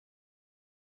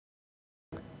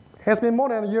It has been more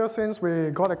than a year since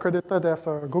we got accredited as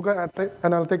a Google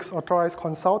Analytics authorized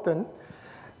consultant,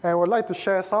 and I would like to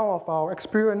share some of our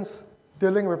experience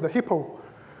dealing with the HiPPO,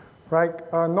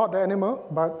 right? Not the animal,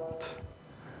 but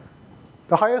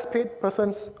the highest paid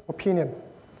person's opinion,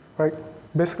 right?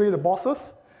 Basically the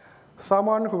bosses,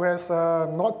 someone who has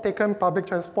not taken public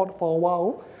transport for a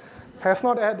while, has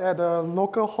not ate at a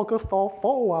local hawker store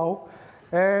for a while,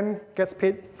 and gets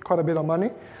paid quite a bit of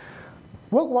money.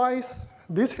 Work-wise,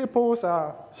 these HiPPOs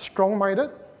are strong-minded.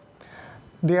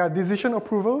 They are decision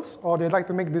approvers, or they like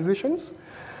to make decisions.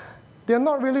 They're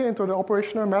not really into the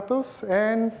operational matters,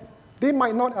 and they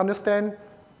might not understand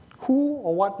who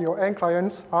or what your end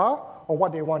clients are or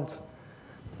what they want.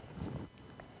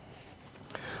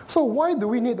 So why do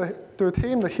we need to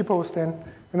tame the HiPPOs then?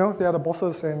 You know, they are the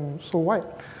bosses, and so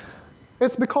what?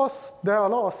 It's because there are a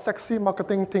lot of sexy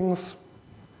marketing things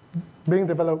being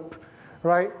developed,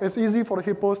 right? It's easy for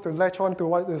the HiPPOs to latch on to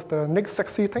what is the next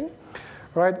sexy thing,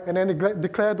 right? And then they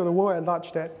declare to the world at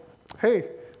large that, hey,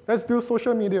 let's do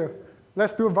social media,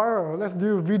 let's do viral, let's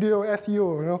do video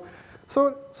SEO, you know?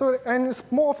 And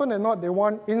it's more often than not, they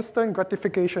want instant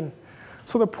gratification.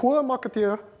 So the poor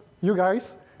marketeer, you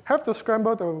guys, have to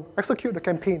scramble to execute the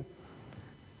campaign,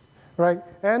 right?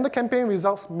 And the campaign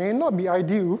results may not be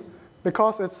ideal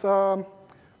because it's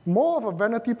more of a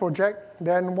vanity project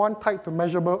than one tied to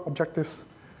measurable objectives.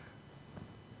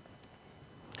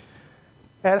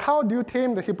 And how do you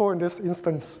tame the HiPPO in this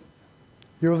instance?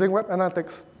 Using web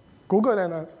analytics, Google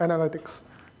Analytics.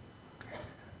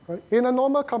 Right? In a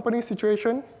normal company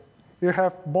situation, you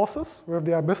have bosses with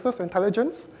their business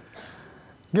intelligence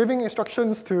giving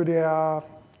instructions to their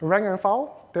rank and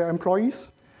file, their employees,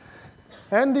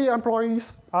 and the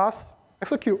employees ask,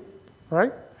 execute,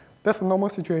 right? That's the normal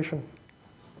situation.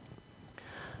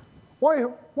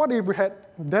 What if we had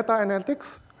data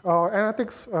analytics,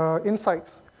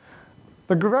 insights?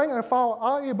 The rank and file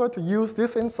are able to use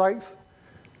these insights,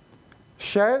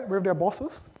 share it with their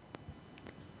bosses.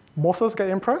 Bosses get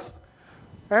impressed,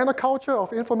 and a culture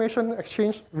of information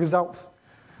exchange results.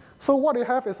 So what they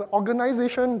have is an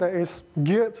organization that is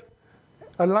geared,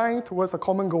 aligned towards a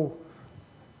common goal.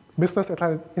 Business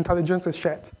intelligence is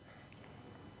shared.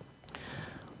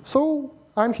 So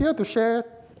I'm here to share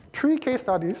 3 case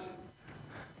studies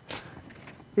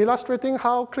illustrating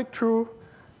how clickTRUE,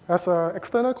 as an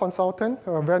external consultant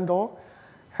or vendor,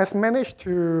 has managed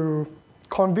to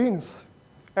convince,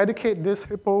 educate these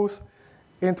HiPPOs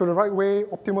into the right way,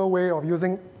 optimal way of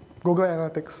using Google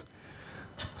Analytics.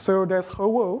 So there's Her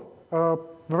World, a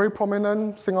very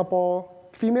prominent Singapore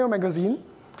female magazine.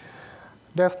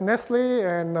 There's Nestle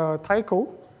and Tyco,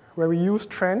 where we use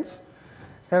trends.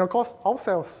 And of course,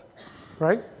 ourselves,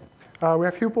 right? We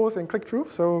have HiPPOs in clickTRUE,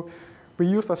 so we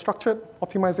use a structured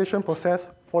optimization process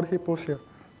for the HiPPOs here.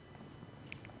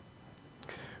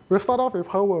 We'll start off with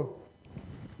Her World.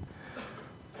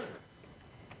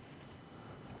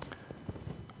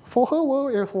 For Her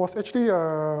World, it was actually,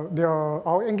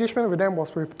 our engagement with them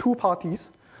was with 2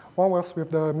 parties. One was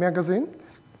with the magazine.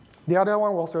 The other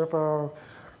one was with an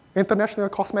international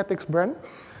cosmetics brand.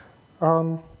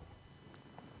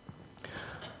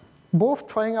 Both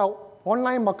trying out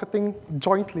online marketing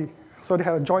jointly. So they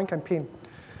had a joint campaign.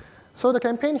 So the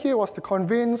campaign here was to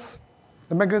convince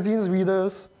the magazine's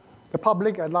readers, the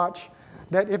public at large,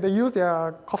 that if they use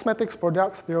their cosmetics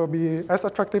products, they will be as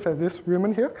attractive as this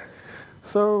woman here.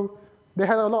 So they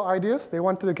had a lot of ideas. They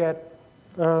wanted to get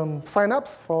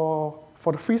sign-ups for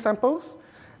the free samples.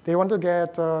 They wanted to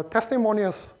get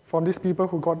testimonials from these people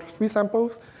who got free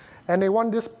samples. And they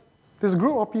want this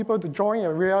group of people to join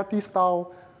a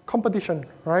reality-style competition,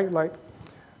 right? Like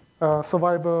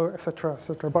Survivor, et cetera,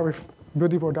 but with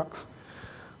beauty products.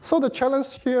 So the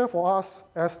challenge here for us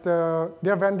as their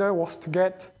vendor was to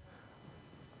get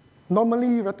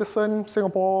normally reticent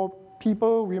Singapore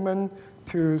people, women,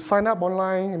 to sign up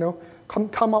online, you know,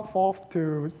 come up forth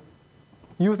to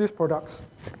use these products.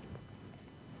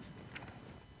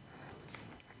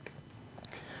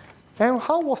 And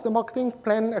how was the marketing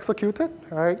plan executed?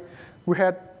 Right? We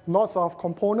had lots of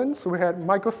components. We had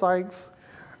microsites.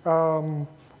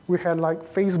 We had like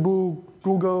Facebook,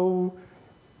 Google,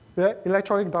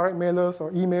 electronic direct mailers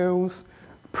or emails,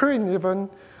 print even.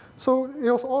 So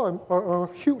it was all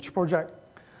a huge project.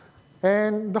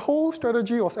 And the whole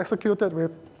strategy was executed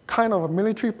with kind of a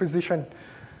military precision.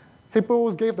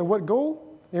 HiPPOs gave the word go,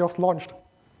 it was launched,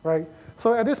 right?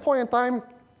 So at this point in time,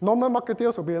 normal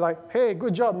marketers will be like, hey,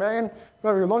 good job, man.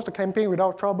 Well, we launched the campaign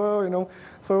without trouble, you know.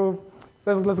 So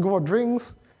let's go for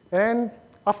drinks. And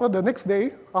after the next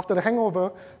day, after the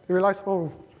hangover, they realize,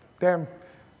 oh, damn,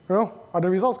 you know, are the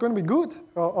results going to be good?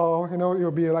 Or you know, it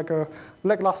will be like a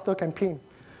lackluster campaign.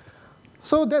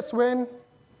 So that's when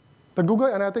the Google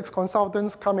Analytics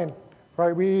consultants come in,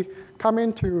 right? We come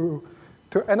in to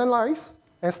analyze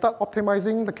and start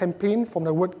optimizing the campaign from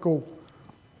the word go.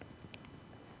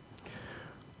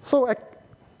 So at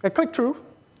clickTRUE,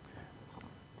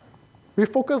 we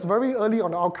focus very early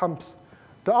on the outcomes.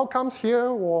 The outcomes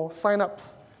here were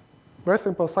signups, very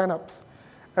simple signups.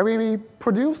 And we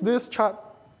produced this chart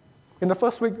in the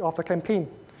first week of the campaign,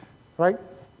 right?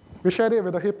 We shared it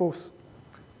with the HiPPOs.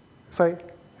 Say,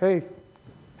 hey,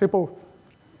 HiPPO,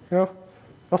 your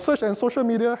search and social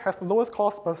media has the lowest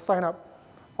cost per sign up.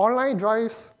 Online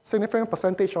drives significant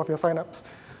percentage of your signups.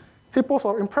 HiPPOs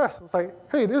are impressed. It's like,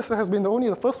 hey, this has been only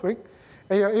the first week,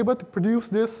 and you're able to produce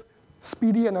this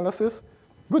speedy analysis.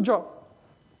 Good job.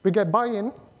 We get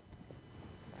buy-in.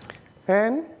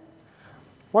 And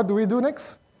what do we do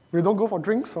next? We don't go for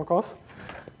drinks, of course.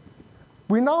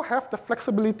 We now have the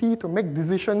flexibility to make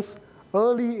decisions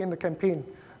early in the campaign.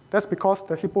 That's because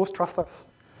the HiPPOs trust us.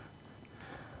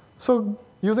 So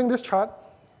using this chart,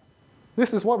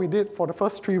 this is what we did for the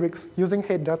first 3 weeks using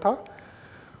head data.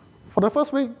 For the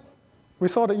first week, we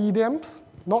saw the EDMs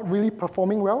not really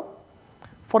performing well.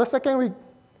 For the second week,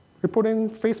 we put in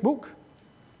Facebook.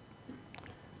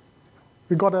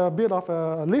 We got a bit of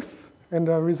a lift in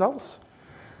the results.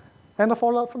 And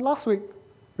for last week,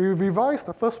 we revised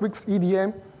the first week's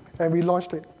EDM and we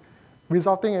launched it,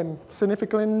 resulting in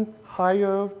significantly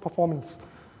higher performance.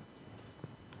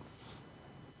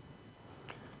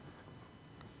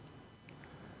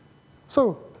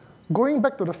 So going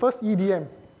back to the first EDM,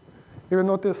 you will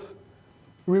notice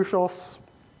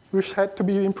which had to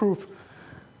be improved.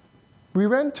 We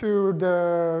went to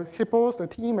the HiPPOs, the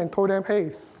team, and told them,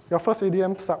 hey, your first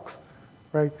EDM sucks,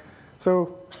 right?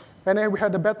 So, and then we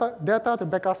had the data to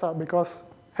back us up because,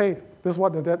 hey, this is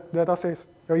what the data says,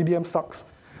 your EDM sucks,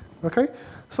 okay?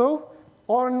 So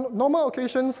on normal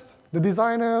occasions, the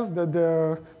designers,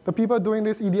 the people doing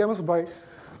these EDMs will be like,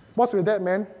 what's with that,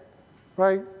 man,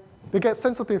 right? They get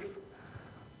sensitive.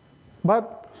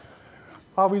 But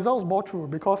our results bore through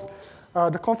because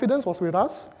the confidence was with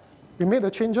us. We made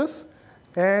the changes,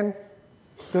 and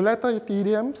the latter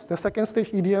EDMs, the second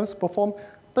stage EDMs, performed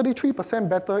 33%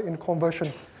 better in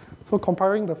conversion. So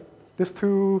comparing these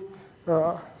two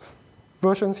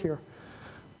versions here.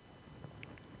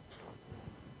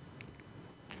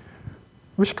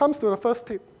 Which comes to the first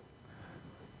tip.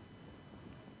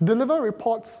 Deliver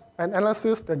reports and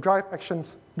analysis that drive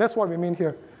actions. That's what we mean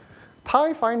here.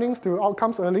 Tie findings to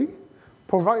outcomes early,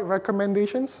 provide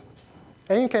recommendations,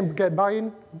 and you can get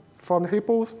buy-in from the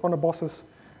HiPPOs, from the bosses.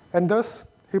 And thus,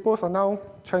 HiPPOs are now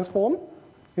transformed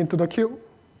into the cute,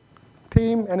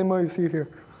 tame animal you see here.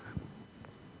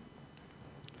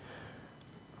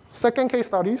 Second case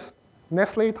studies,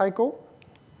 Nestle Tyco.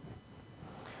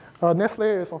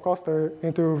 Nestle is, of course,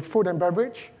 into food and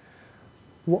beverage,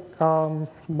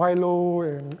 Milo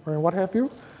and what have you.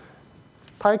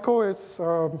 Tyco is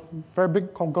a very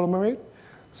big conglomerate.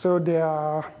 So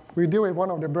we deal with one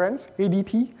of the brands,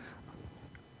 ADT,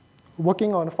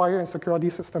 working on fire and security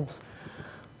systems.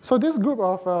 So this group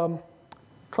of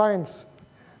clients,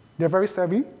 they're very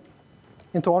savvy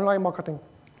into online marketing.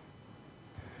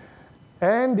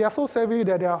 And they are so savvy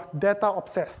that they are data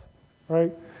obsessed,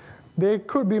 right? They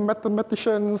could be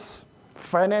mathematicians,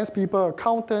 finance people,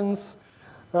 accountants.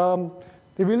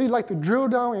 They really like to drill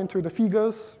down into the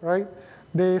figures, right?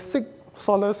 They seek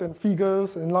solace in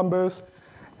figures and numbers.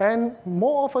 And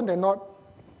more often than not,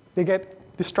 they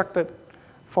get distracted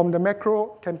from the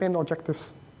macro campaign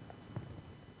objectives.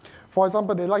 For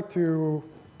example, they like to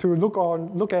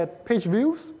look at page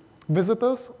views,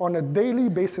 visitors on a daily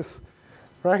basis,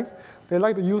 right? They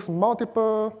like to use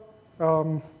multiple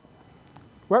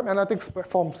web analytics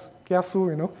platforms,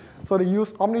 Kiasu, So they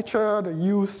use Omniture, they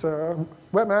use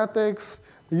web analytics,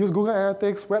 they use Google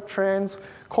Analytics, web trends,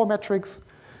 core metrics,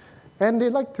 and they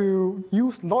like to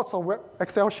use lots of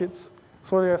Excel sheets.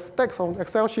 So there are stacks of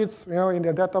Excel sheets, in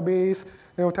their database,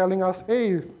 telling us,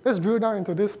 hey, let's drill down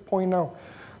into this point now.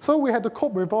 So we had to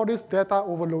cope with all this data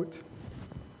overload.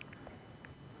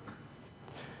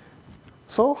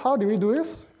 So how do we do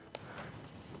this?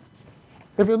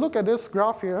 If you look at this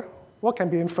graph here, what can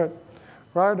be inferred?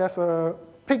 Right? There's a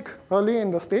peak early in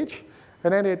the stage,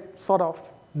 and then it sort of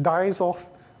dies off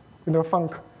in the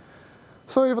funk.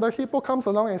 So if the HiPPO comes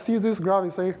along and sees this graph,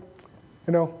 and say,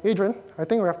 Adrian, I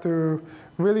think we have to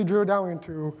really drill down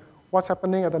into what's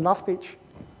happening at the last stage.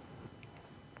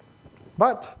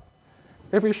 But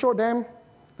if we show them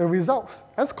the results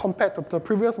as compared to the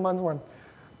previous month's one,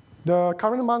 the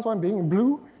current month's one being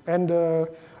blue and the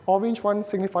orange one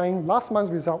signifying last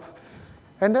month's results,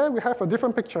 and then we have a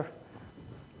different picture.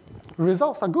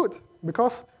 Results are good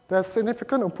because there's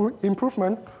significant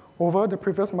improvement over the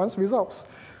previous month's results.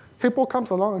 HiPPO comes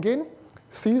along again,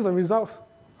 sees the results.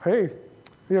 Hey,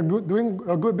 we are doing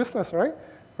a good business, right?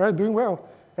 Doing well.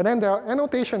 And then there are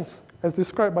annotations, as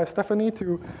described by Stephanie,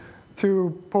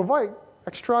 to provide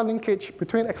extra linkage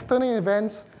between external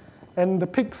events and the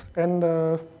peaks and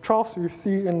the troughs you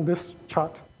see in this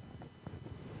chart.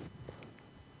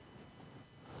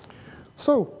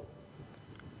 So,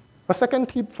 a second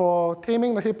tip for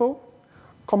taming the HiPPO: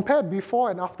 compare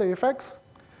before and after effects.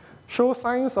 Show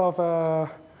signs of,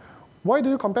 why do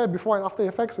you compare before and after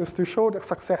effects? Is to show the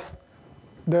success,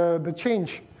 the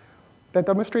change that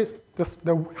demonstrates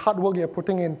the hard work you're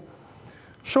putting in.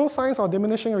 Show signs of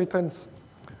diminishing returns.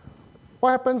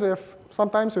 What happens if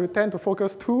sometimes we tend to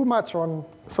focus too much on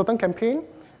a certain campaign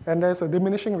and there's a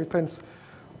diminishing returns?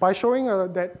 By showing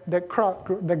that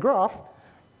graph,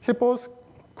 HiPPOs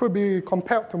could be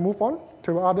compelled to move on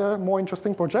to other more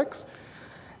interesting projects.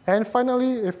 And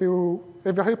finally, if your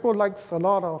HiPPO likes a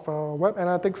lot of web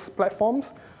analytics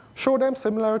platforms, show them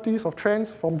similarities of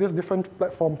trends from these different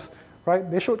platforms, right?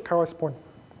 They should correspond.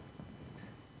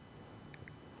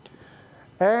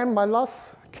 And my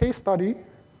last case study,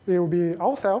 it will be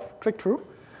ourselves, clickTRUE.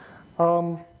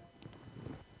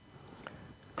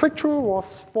 clickTRUE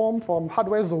was formed from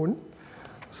Hardware Zone.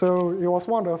 So it was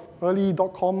one of the early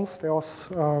 .coms that was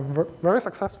very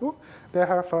successful. They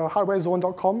have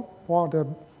hardwarezone.com, one of the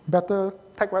better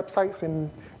tech websites in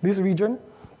this region.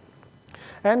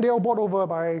 And they were bought over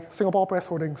by Singapore Press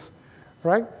Holdings,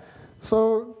 right?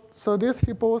 So these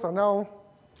HiPPOs are now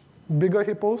bigger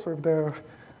HiPPOs with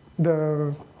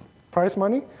the prize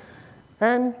money.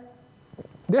 And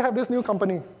they have this new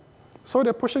company. So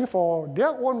they're pushing for their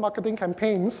own marketing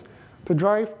campaigns to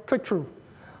drive click-through.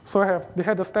 So they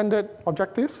had the standard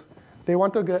objectives. They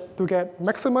wanted to get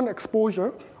maximum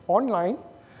exposure online.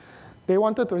 They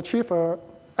wanted to achieve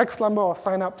X number of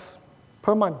signups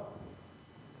per month.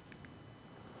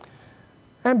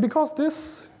 And because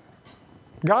this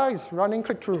guys running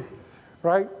click-through,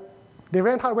 right, they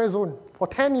ran Hardware Zone for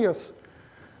 10 years.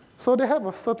 So they have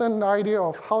a certain idea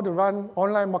of how to run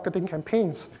online marketing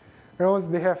campaigns.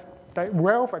 They have that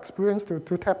wealth of experience to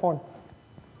tap on.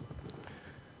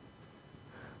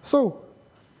 So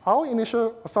our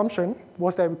initial assumption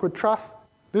was that we could trust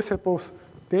these HiPPOs.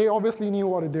 They obviously knew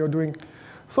what they were doing.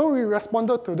 So we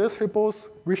responded to these HiPPOs'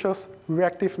 wishes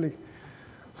reactively.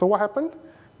 So what happened?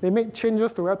 They made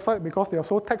changes to the website because they are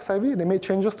so tech-savvy. They made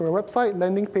changes to the website,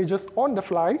 landing pages on the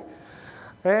fly.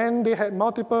 And they had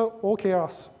multiple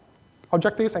OKRs,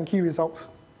 objectives and key results,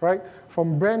 right?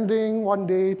 From branding one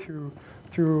day to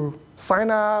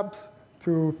signups,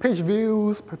 to page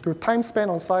views, to time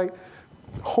spent on site,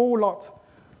 whole lot.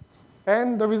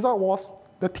 And the result was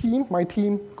my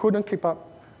team couldn't keep up,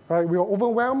 right? We were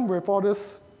overwhelmed with all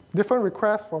these different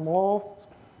requests from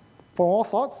all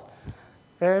sorts.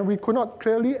 And we could not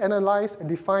clearly analyze and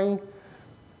define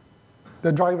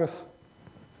the drivers.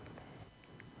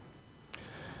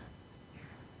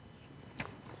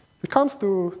 It comes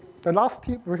to the last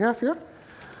tip we have here.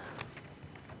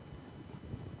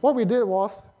 What we did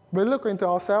was we looked into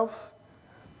ourselves,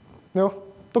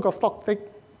 took a stock take,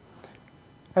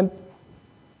 and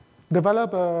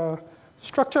developed a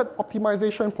structured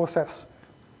optimization process.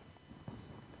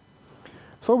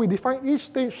 So we defined each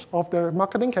stage of the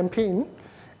marketing campaign,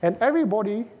 and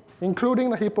everybody, including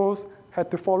the HiPPOs,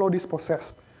 had to follow this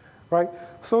process, right?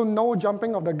 So no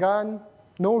jumping of the gun,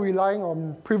 no relying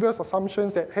on previous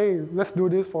assumptions that, hey, let's do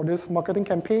this for this marketing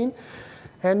campaign.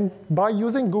 And by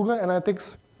using Google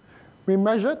Analytics, we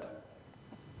measured,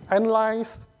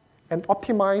 analyzed, and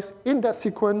optimized in that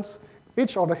sequence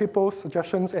each of the HiPPOs'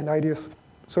 suggestions and ideas.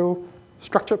 So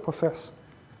structured process.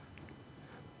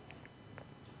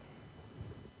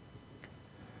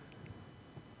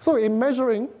 So in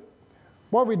measuring,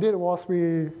 what we did was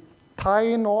we tie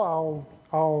in all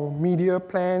our media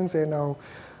plans and our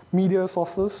media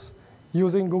sources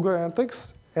using Google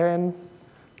Analytics and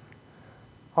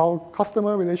our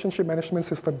customer relationship management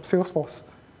system, Salesforce.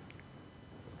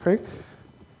 Okay?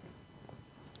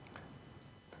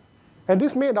 And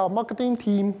this made our marketing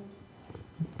team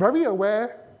very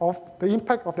aware of the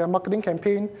impact of their marketing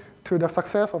campaign to the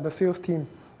success of the sales team,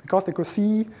 because they could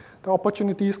see the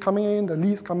opportunities coming in, the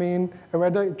leads coming in, and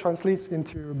whether it translates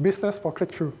into business for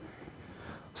click-through.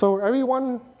 So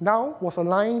everyone now was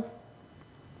aligned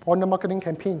on the marketing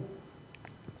campaign.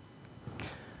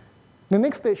 The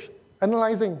next stage,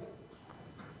 analyzing.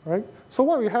 Right? So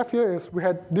what we have here is we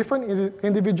had different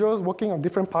individuals working on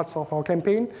different parts of our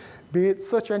campaign, be it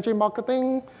search engine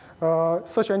marketing,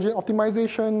 search engine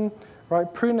optimization,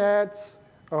 right? Print ads,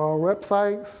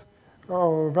 websites,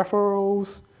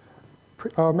 referrals,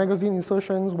 magazine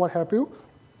insertions, what have you.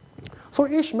 So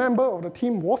each member of the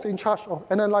team was in charge of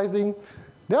analyzing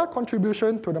their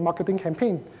contribution to the marketing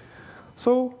campaign.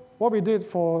 So what we did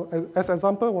as an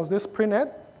example was this print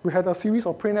ad. We had a series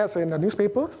of print ads in the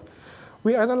newspapers.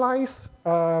 We analyzed,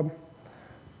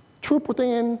 through putting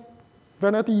in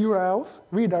vanity URLs,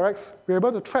 redirects, we're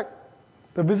able to track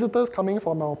the visitors coming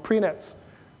from our print ads,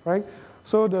 right?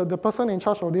 So the person in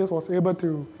charge of this was able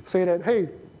to say that, hey,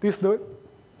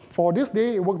 for this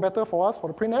day, it worked better for us for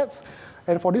the print ads,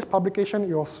 and for this publication,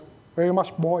 it was very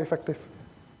much more effective.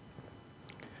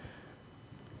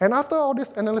 And after all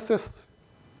this analysis,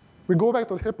 we go back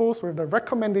to HiPPOs with the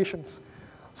recommendations.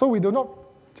 So we do not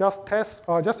just test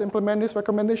or just implement these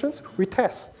recommendations, we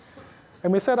test.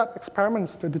 And we set up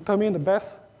experiments to determine the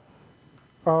best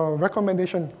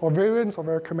recommendation or variants of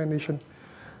a recommendation.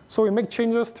 So we make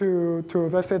changes to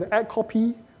let's say, the ad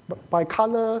copy by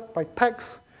color, by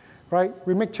text, right?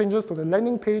 We make changes to the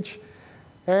landing page.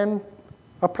 And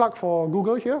a plug for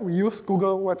Google here, we use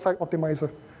Google Website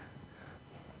Optimizer.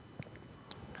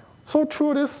 So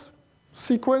through this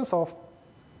sequence of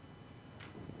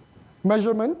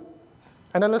measurement,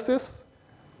 analysis,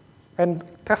 and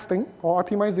testing or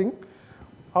optimizing,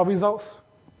 our results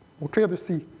were clear to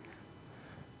see.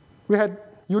 We had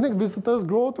unique visitors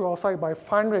grow to our site by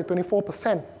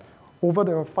 524% over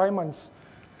the 5 months.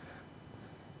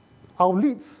 Our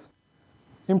leads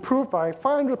improved by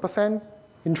 500%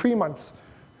 in 3 months.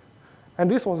 And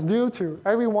this was due to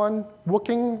everyone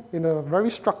working in a very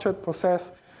structured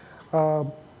process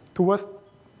towards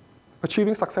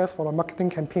achieving success for the marketing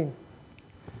campaign.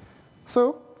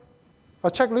 So, a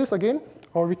checklist again,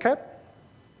 or recap.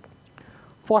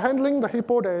 For handling the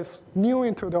HiPPO that is new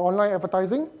into the online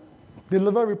advertising,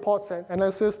 deliver reports and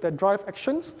analysis that drive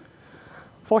actions.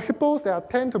 For HiPPOs that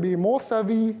tend to be more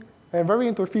savvy and very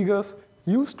into figures,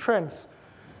 use trends.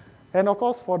 And of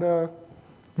course, for the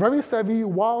very savvy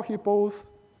wow HiPPOs,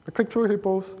 the click-through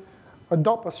HiPPOs,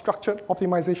 adopt a structured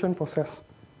optimization process.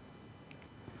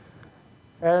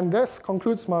 And this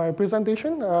concludes my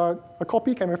presentation. A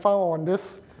copy can be found on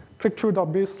this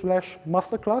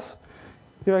clicktrue.biz/masterclass.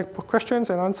 If you have questions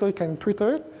and answers, you can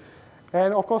Twitter it.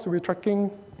 And of course, we'll be tracking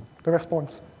the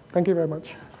response. Thank you very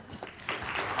much.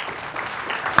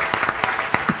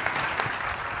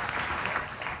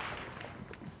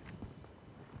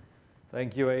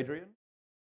 Thank you, Adrian.